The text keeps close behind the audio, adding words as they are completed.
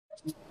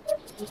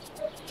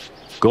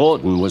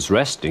Gordon was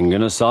resting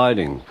in a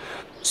siding.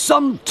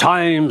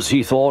 Sometimes,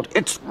 he thought,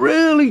 it's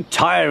really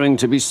tiring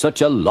to be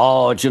such a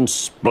large and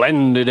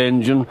splendid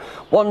engine.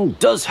 One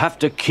does have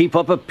to keep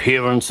up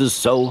appearances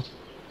so.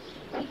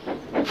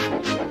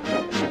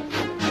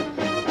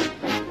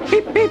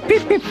 Beep, beep,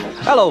 beep, beep.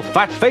 Hello,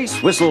 fat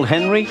face, whistled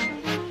Henry.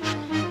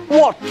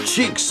 What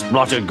cheeks,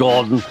 spluttered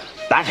Gordon.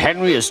 That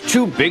Henry is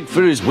too big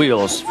for his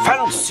wheels.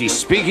 Fancy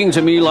speaking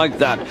to me like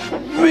that.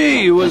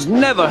 Me, who has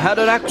never had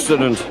an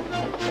accident.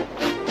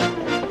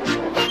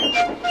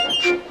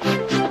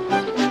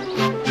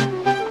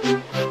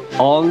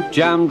 Aren't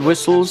jammed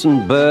whistles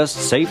and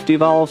burst safety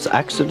valves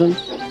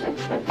accidents?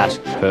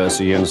 Asked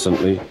Percy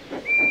innocently.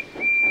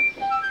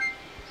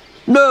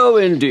 No,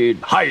 indeed.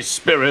 High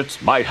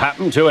spirits might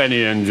happen to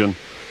any engine.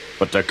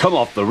 But to come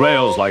off the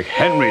rails like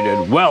Henry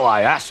did, well,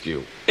 I ask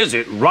you, is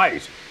it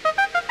right?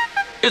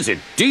 Is it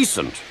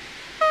decent?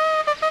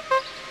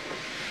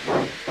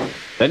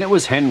 Then it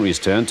was Henry's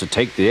turn to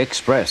take the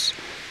express.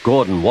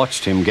 Gordon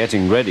watched him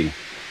getting ready.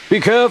 Be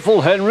careful,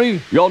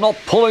 Henry. You're not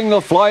pulling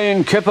the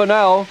flying kipper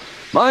now.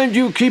 Mind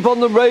you keep on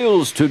the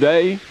rails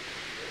today.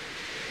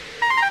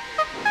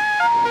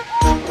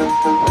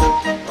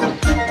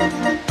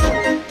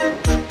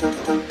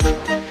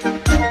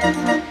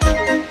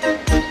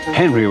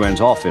 Henry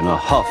went off in a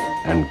huff,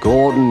 and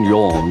Gordon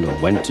yawned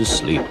and went to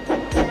sleep.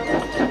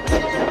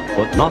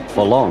 But not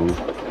for long.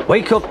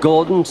 Wake up,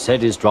 Gordon,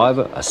 said his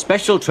driver. A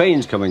special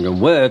train's coming, and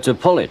we're to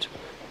pull it.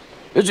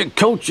 Is it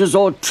coaches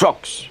or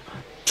trucks?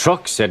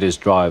 Trucks, said his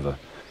driver.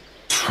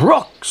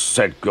 Trucks,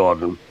 said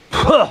Gordon.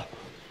 Puh!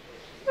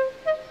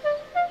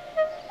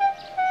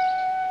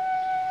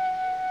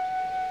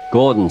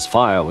 Gordon's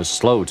fire was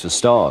slow to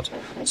start,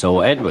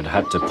 so Edward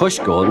had to push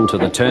Gordon to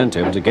the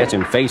turntable to get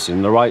him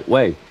facing the right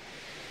way.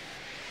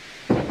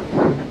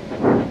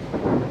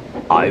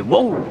 I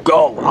won't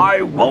go,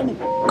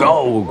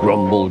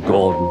 grumbled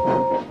Gordon.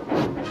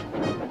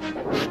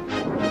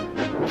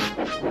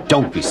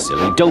 Don't be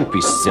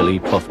silly,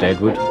 puffed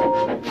Edward.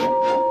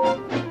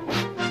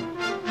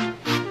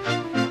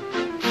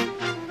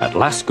 At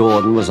last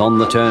Gordon was on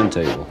the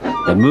turntable.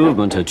 The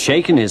movement had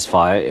shaken his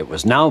fire. It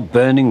was now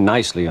burning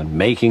nicely and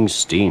making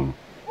steam.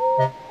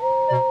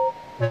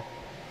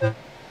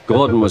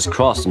 Gordon was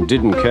cross and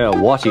didn't care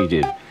what he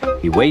did.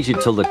 He waited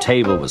till the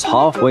table was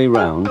halfway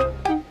round.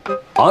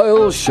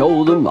 I'll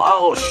show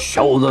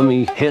them,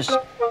 he hissed.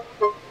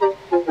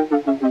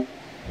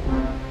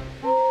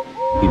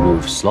 He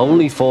moved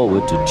slowly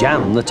forward to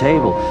jam the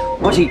table,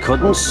 but he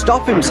couldn't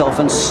stop himself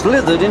and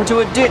slithered into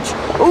a ditch.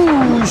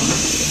 Ooh,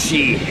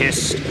 she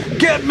hissed.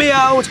 Get me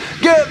out!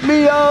 Get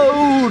me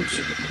out!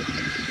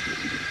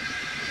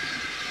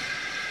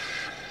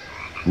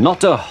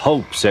 Not a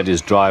hope, said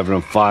his driver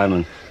and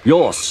fireman.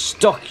 You're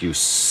stuck, you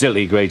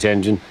silly great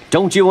engine.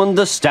 Don't you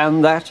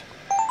understand that?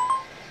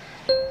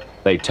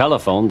 They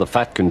telephoned the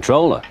Fat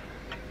Controller.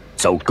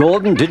 So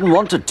Gordon didn't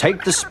want to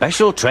take the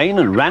special train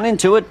and ran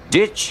into a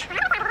ditch.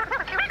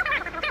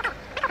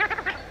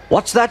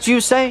 What's that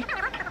you say?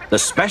 The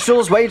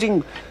special's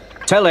waiting.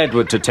 Tell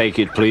Edward to take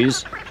it,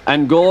 please.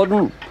 And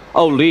Gordon,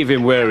 oh, leave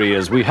him where he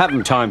is. We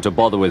haven't time to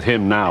bother with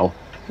him now.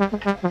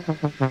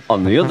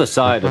 On the other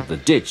side of the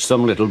ditch,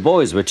 some little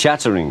boys were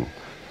chattering.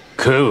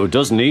 Coo,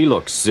 doesn't he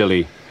look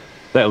silly?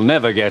 They'll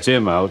never get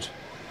him out.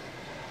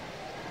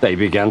 They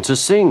began to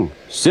sing.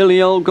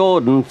 Silly old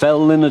Gordon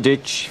fell in a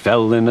ditch,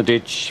 fell in a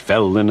ditch,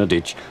 fell in a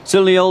ditch.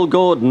 Silly old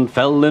Gordon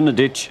fell in a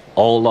ditch,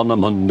 all on a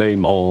Monday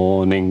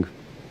morning.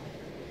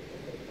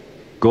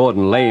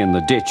 Gordon lay in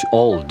the ditch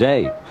all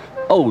day.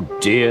 Oh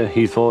dear,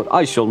 he thought,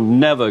 I shall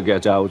never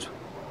get out.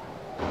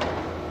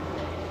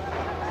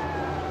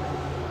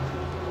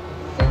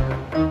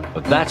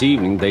 But that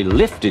evening they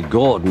lifted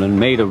Gordon and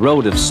made a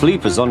road of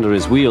sleepers under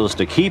his wheels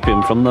to keep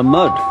him from the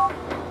mud.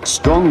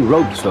 Strong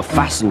ropes were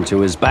fastened to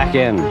his back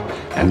end,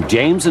 and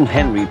James and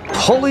Henry,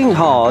 pulling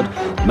hard,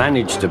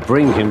 managed to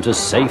bring him to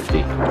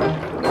safety.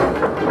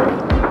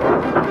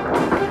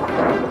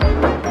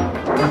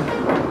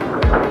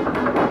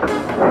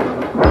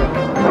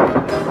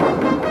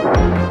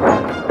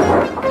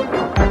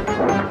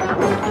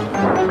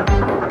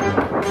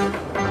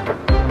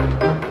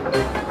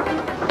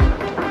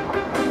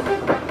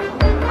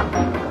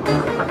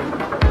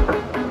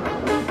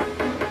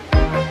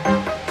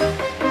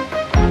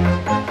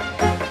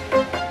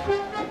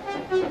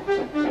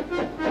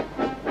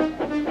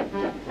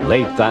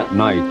 Late that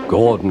night,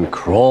 Gordon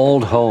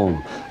crawled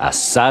home, a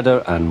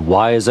sadder and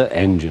wiser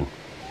engine.